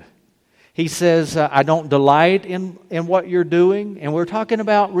mind. He says, I don't delight in what you're doing. And we're talking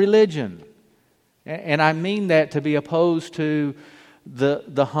about religion. And I mean that to be opposed to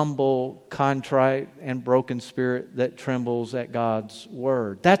the humble, contrite, and broken spirit that trembles at God's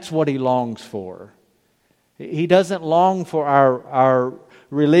Word. That's what He longs for. He doesn't long for our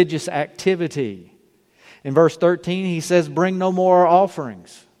religious activity. In verse 13, He says, bring no more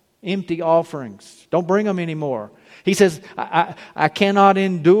offerings, empty offerings. Don't bring them anymore. He says, I cannot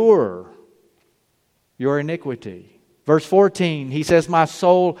endure your iniquity. Verse 14, He says, my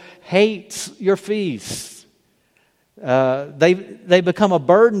soul hates your feasts. They become a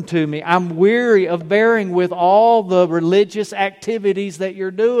burden to me. I'm weary of bearing with all the religious activities that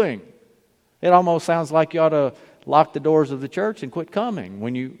you're doing. It almost sounds like you ought to lock the doors of the church and quit coming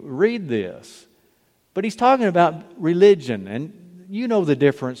when you read this. But He's talking about religion, and you know the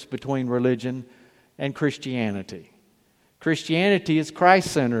difference between religion and Christianity. Christianity is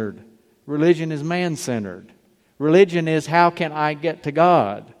Christ-centered. Religion is man-centered. Religion is how can I get to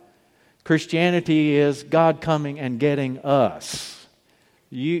God? Christianity is God coming and getting us.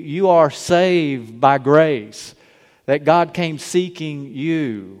 You are saved by grace. That God came seeking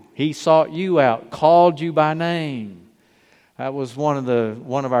you. He sought you out, called you by name. That was one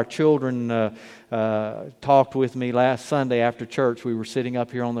of our children talked with me last Sunday after church. We were sitting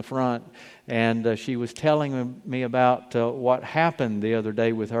up here on the front, and she was telling me about what happened the other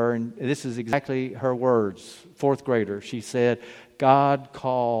day with her. And this is exactly her words. Fourth grader. She said, God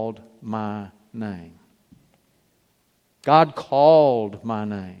called my name. God called my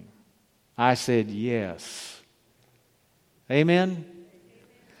name. I said yes. Amen?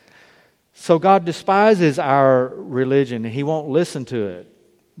 So God despises our religion and He won't listen to it.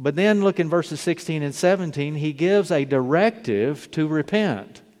 But then look in verses 16 and 17, He gives a directive to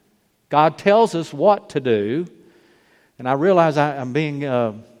repent. God tells us what to do. And I realize I'm being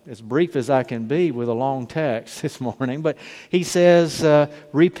as brief as I can be with a long text this morning. But He says,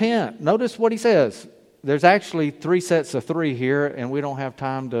 repent. Notice what He says. There's actually 3 sets of 3 here, and we don't have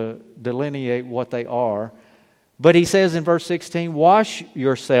time to delineate what they are. But He says in verse 16, wash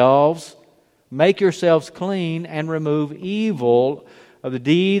yourselves, make yourselves clean, and remove evil of the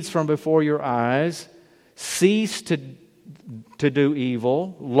deeds from before your eyes. Cease to do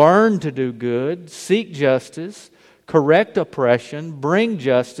evil, learn to do good, seek justice, correct oppression, bring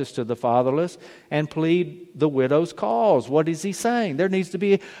justice to the fatherless, and plead the widow's cause. What is He saying? There needs to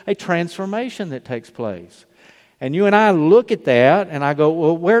be a transformation that takes place. And you and I look at that and I go,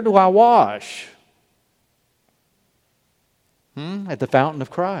 well, where do I wash? At the fountain of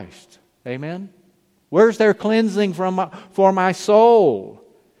Christ. Amen? Where's there cleansing for my soul?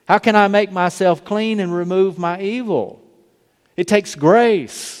 How can I make myself clean and remove my evil? It takes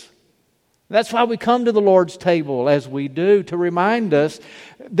grace. That's why we come to the Lord's table as we do, to remind us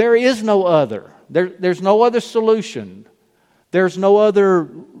there is no other. There's no other solution. There's no other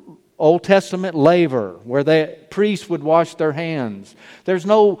Old Testament laver where the priests would wash their hands. There's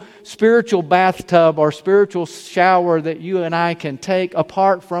no spiritual bathtub or spiritual shower that you and I can take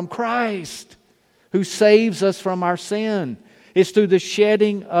apart from Christ, who saves us from our sin. It's through the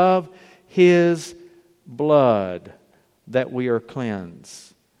shedding of His blood that we are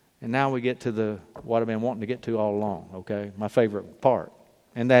cleansed. And now we get to what I've been wanting to get to all along, okay? My favorite part.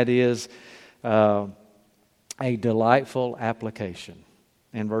 And that is a delightful application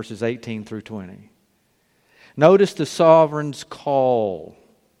in verses 18 through 20. Notice the sovereign's call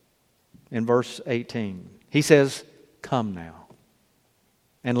in verse 18. He says, come now,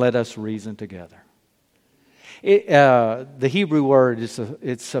 and let us reason together. The Hebrew word,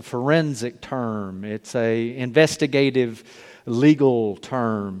 it's a forensic term. It's a investigative legal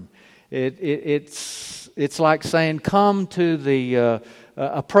term. It's like saying, come to the,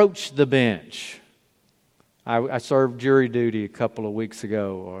 approach the bench. I served jury duty a couple of weeks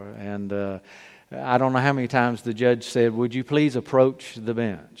ago, and I don't know how many times the judge said, would you please approach the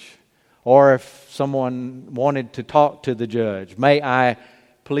bench? Or if someone wanted to talk to the judge, may I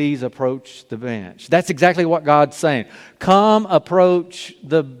please approach the bench? That's exactly what God's saying. Come approach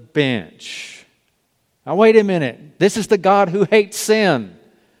the bench. Now wait a minute. This is the God who hates sin.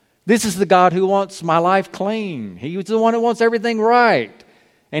 This is the God who wants my life clean. He's the one who wants everything right.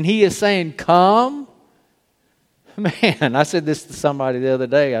 And He is saying, come. Man, I said this to somebody the other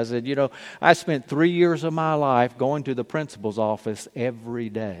day. I said, I spent 3 years of my life going to the principal's office every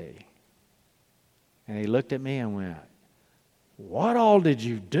day. And he looked at me and went, what all did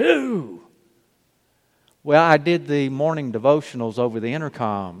you do? Well, I did the morning devotionals over the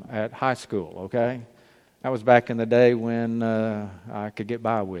intercom at high school, okay? That was back in the day when I could get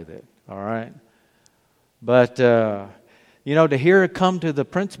by with it, all right? But, to hear it come to the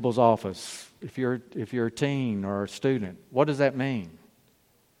principal's office, if you're a teen or a student, what does that mean?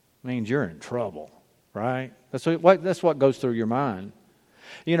 It means you're in trouble, right? That's what goes through your mind.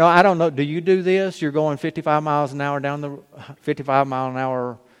 I don't know, do you do this? You're going 55 miles an hour down the 55 mile an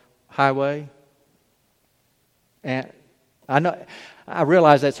hour highway? And I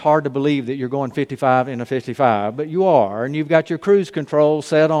realize that's hard to believe that you're going 55 in a 55, but you are, and you've got your cruise control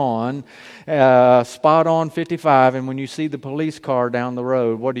set on, spot on 55, and when you see the police car down the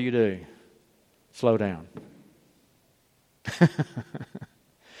road, what do? Slow down.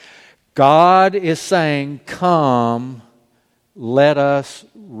 God is saying, come, let us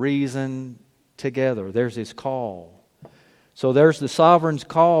reason together. There's His call. So there's the sovereign's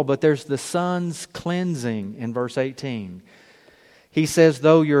call, but there's the Son's cleansing in verse 18. He says,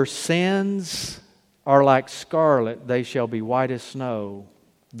 though your sins are like scarlet, they shall be white as snow.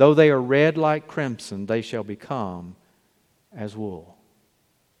 Though they are red like crimson, they shall become as wool.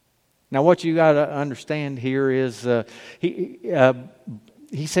 Now what you got to understand here is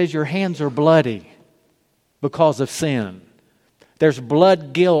he says your hands are bloody because of sin. There's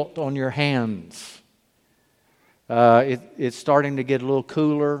blood guilt on your hands. It's starting to get a little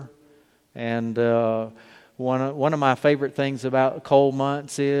cooler, and one of my favorite things about cold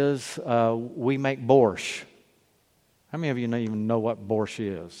months is we make borscht. How many of you even know what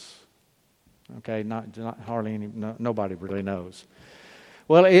borscht is? Okay, not hardly any. Nobody really knows.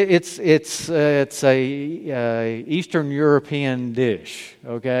 Well, it's a Eastern European dish,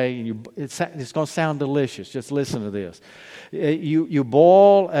 okay? It's going to sound delicious. Just listen to this. You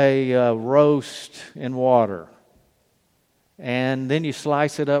boil a roast in water, and then you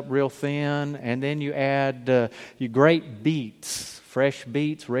slice it up real thin, and then you add, you grate beets, fresh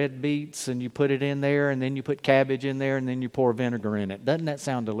beets, red beets, and you put it in there, and then you put cabbage in there, and then you pour vinegar in it. Doesn't that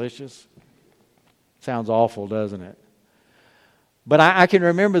sound delicious? Sounds awful, doesn't it? But I can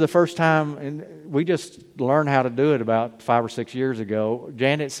remember the first time, and we just learned how to do it about 5 or 6 years ago.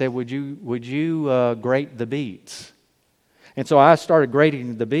 Janet said, would you grate the beets? And so I started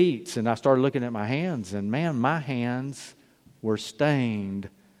grating the beets, and I started looking at my hands, and man, my hands were stained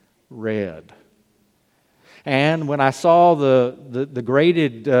red. And when I saw the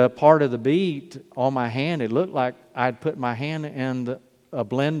grated part of the beet on my hand, it looked like I'd put my hand in a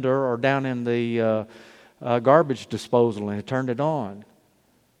blender or down in the garbage disposal and turned it on.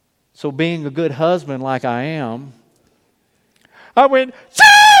 So being a good husband like I am, I went,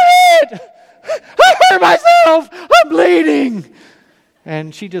 Jared! I hurt myself! I'm bleeding!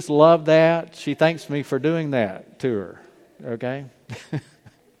 And she just loved that. She thanks me for doing that to her. Okay?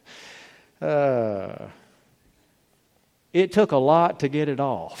 It took a lot to get it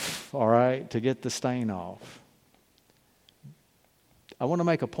off, all right? To get the stain off. I want to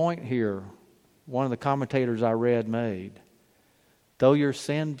make a point here. One of the commentators I read made, though your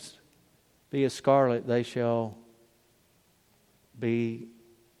sins be as scarlet, they shall be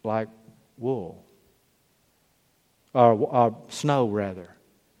like wool, or snow rather.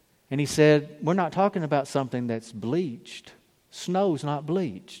 And he said, we're not talking about something that's bleached. Snow's not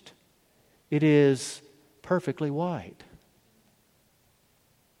bleached. It is perfectly white.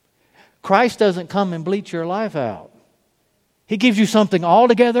 Christ doesn't come and bleach your life out. He gives you something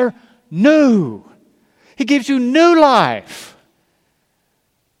altogether new. He gives you new life.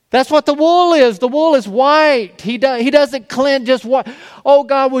 That's what the wool is. The wool is white. He doesn't cleanse just what. Oh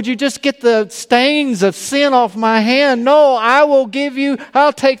God, would you just get the stains of sin off my hand? No, I'll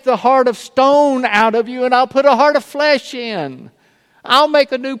take the heart of stone out of you and I'll put a heart of flesh in. I'll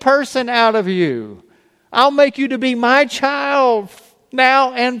make a new person out of you. I'll make you to be my child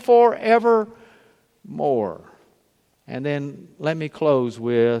now and forevermore. And then let me close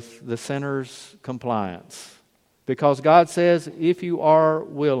with the sinner's compliance. Because God says, if you are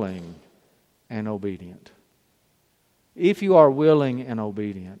willing and obedient. If you are willing and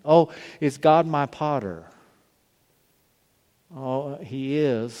obedient. Oh, is God my potter? Oh, He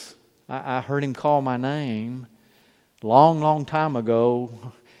is. I heard Him call my name long time ago.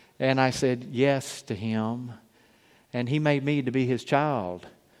 And I said yes to Him. And He made me to be His child.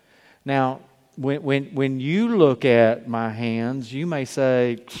 Now, when you look at my hands, you may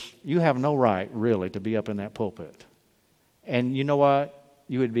say, you have no right, really, to be up in that pulpit. And you know what?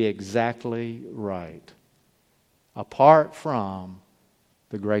 You would be exactly right. Apart from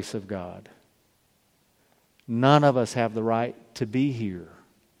the grace of God, none of us have the right to be here.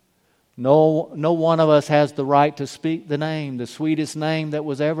 No one of us has the right to speak the name, the sweetest name that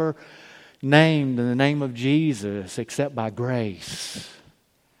was ever named, in the name of Jesus, except by grace.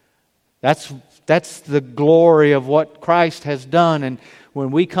 That's the glory of what Christ has done. And when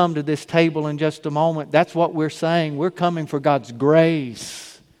we come to this table in just a moment, that's what we're saying. We're coming for God's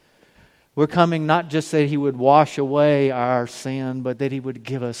grace. We're coming not just that He would wash away our sin, but that He would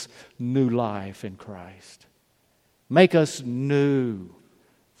give us new life in Christ. Make us new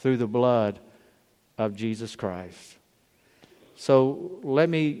through the blood of Jesus Christ. So let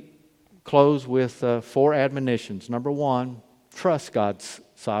me close with 4 admonitions. Number 1, trust God's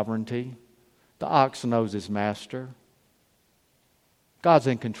sovereignty. The ox knows his master. God's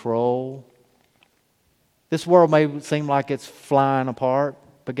in control. This world may seem like it's flying apart,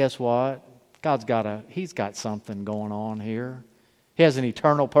 but guess what? He's got something going on here. He has an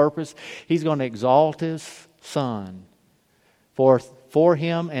eternal purpose. He's going to exalt His Son. For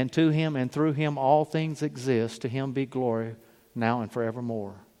Him and to Him and through Him all things exist. To Him be glory now and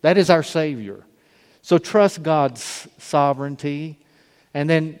forevermore. That is our Savior. So trust God's sovereignty. And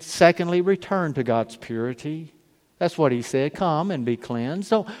then secondly, return to God's purity. That's what He said. Come and be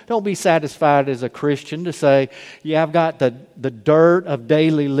cleansed. Don't be satisfied as a Christian to say, yeah, I've got the dirt of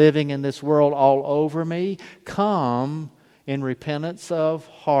daily living in this world all over me. Come in repentance of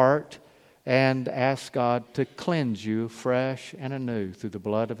heart and ask God to cleanse you fresh and anew through the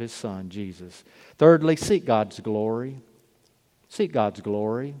blood of His Son, Jesus. Thirdly, seek God's glory. Seek God's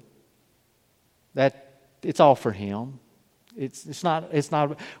glory. It's all for Him. It's not.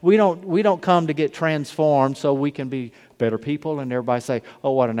 We don't come to get transformed so we can be better people and everybody say,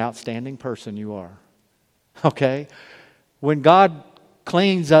 "Oh, what an outstanding person you are." Okay, when God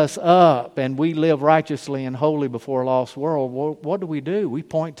cleans us up and we live righteously and holy before a lost world, what do? We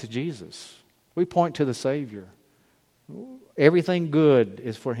point to Jesus. We point to the Savior. Everything good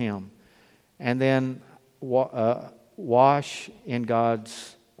is for Him. And then wash in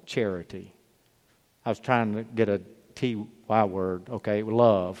God's charity. I was trying to get a TY word, okay,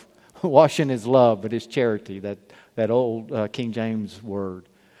 love. Wash in His love, but His charity, that old King James word.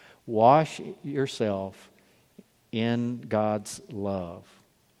 Wash yourself in God's love.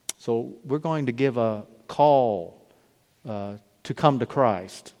 So we're going to give a call to come to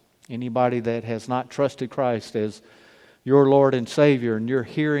Christ. Anybody that has not trusted Christ as your Lord and Savior, and you're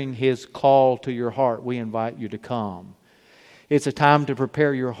hearing His call to your heart, we invite you to come. It's a time to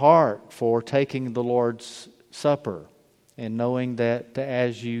prepare your heart for taking the Lord's Supper, and knowing that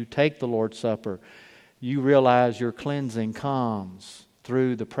as you take the Lord's Supper, you realize your cleansing comes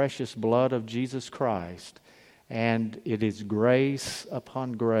through the precious blood of Jesus Christ, and it is grace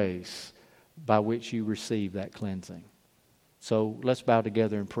upon grace by which you receive that cleansing. So let's bow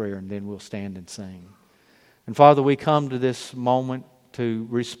together in prayer, and then we'll stand and sing. And Father, we come to this moment to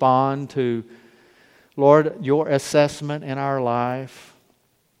respond to, Lord, your assessment in our life.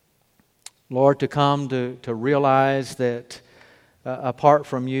 Lord, to come to realize that apart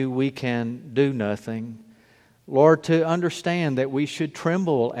from you we can do nothing. Lord, to understand that we should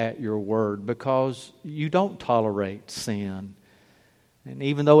tremble at your word because you don't tolerate sin. And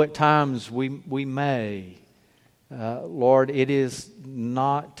even though at times we may, Lord, it is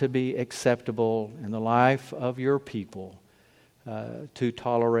not to be acceptable in the life of your people to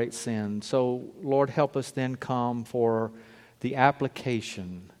tolerate sin. So, Lord, help us then come for the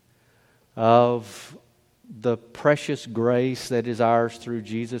application of the precious grace that is ours through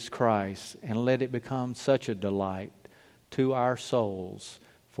Jesus Christ, and let it become such a delight to our souls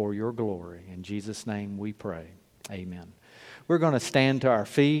for your glory. In Jesus' name we pray. Amen. We're going to stand to our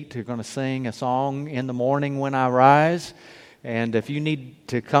feet. We're going to sing a song, In the Morning When I Rise. And if you need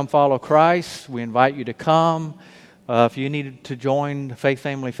to come follow Christ, we invite you to come. If you need to join Faith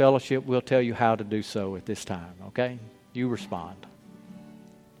Family Fellowship, we'll tell you how to do so at this time. Okay? You respond.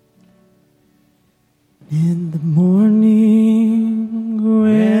 In the morning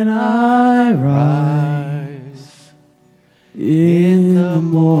when I rise, in the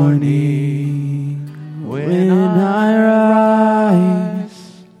morning when I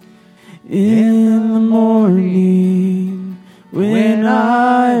rise, in the morning when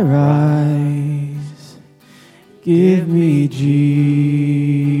I rise, give me Jesus,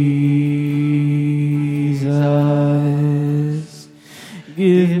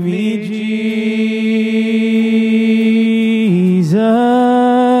 give me Jesus,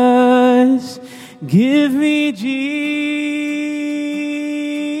 give me Jesus,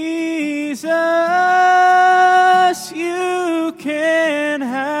 you can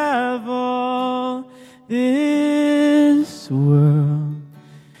have all this world,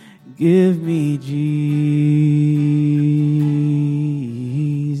 give me Jesus.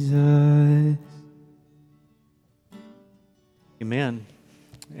 Amen.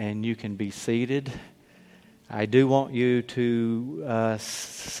 And you can be seated. I do want you to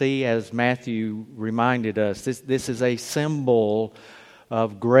see, as Matthew reminded us, this is a symbol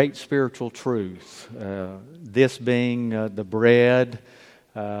of great spiritual truth. This being the bread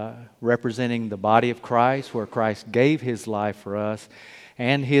representing the body of Christ, where Christ gave His life for us,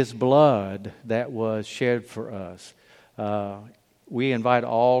 and His blood that was shed for us. We invite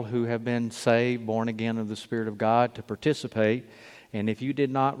all who have been saved, born again of the Spirit of God, to participate. And if you did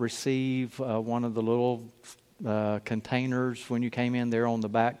not receive one of the little containers when you came in, there on the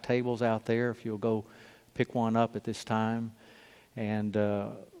back tables out there, if you'll go pick one up at this time. And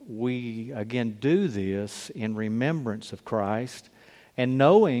we again do this in remembrance of Christ, and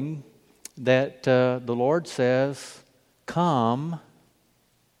knowing that the Lord says, come,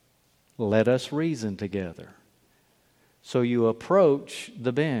 let us reason together. So you approach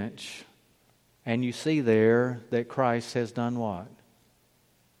the bench and you see there that Christ has done what?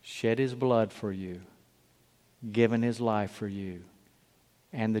 Shed His blood for you, given His life for you,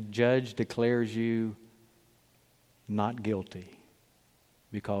 and the judge declares you not guilty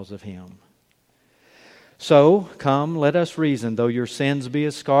because of Him. So, come, let us reason. Though your sins be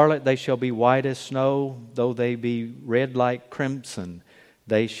as scarlet, they shall be white as snow. Though they be red like crimson,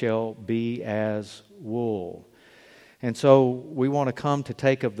 they shall be as wool. And so we want to come to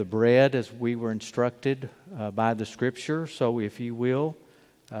take of the bread as we were instructed by the Scripture. So if you will,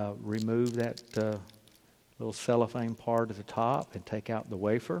 remove that little cellophane part at the top and take out the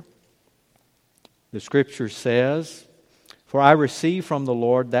wafer. The Scripture says, for I received from the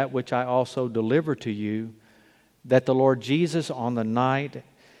Lord that which I also delivered to you, that the Lord Jesus, on the night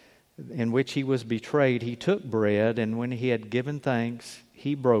in which he was betrayed, he took bread, and when he had given thanks,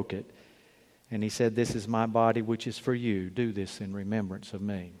 he broke it. And he said, "This is my body, which is for you. Do this in remembrance of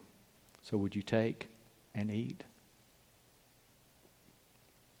me." So would you take and eat?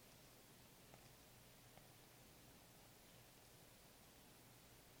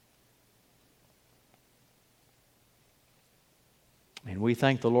 And we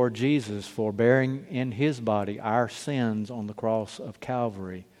thank the Lord Jesus for bearing in His body our sins on the cross of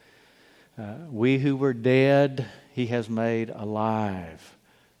Calvary. We who were dead, He has made alive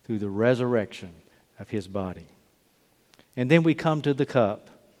through the resurrection of His body. And then we come to the cup,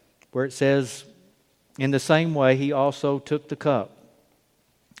 where it says, in the same way, He also took the cup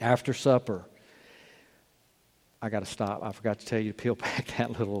after supper. I got to stop. I forgot to tell you to peel back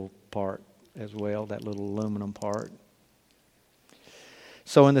that little part as well, that little aluminum part.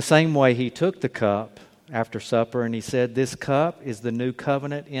 So in the same way, He took the cup after supper, and He said, "This cup is the new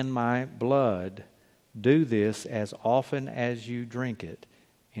covenant in my blood. Do this as often as you drink it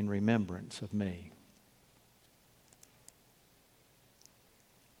in remembrance of me."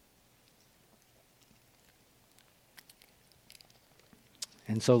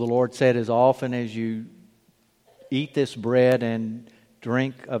 And so the Lord said, as often as you eat this bread and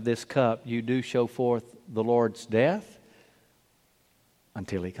drink of this cup, you do show forth the Lord's death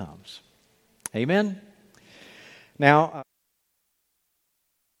until He comes. Amen? Now,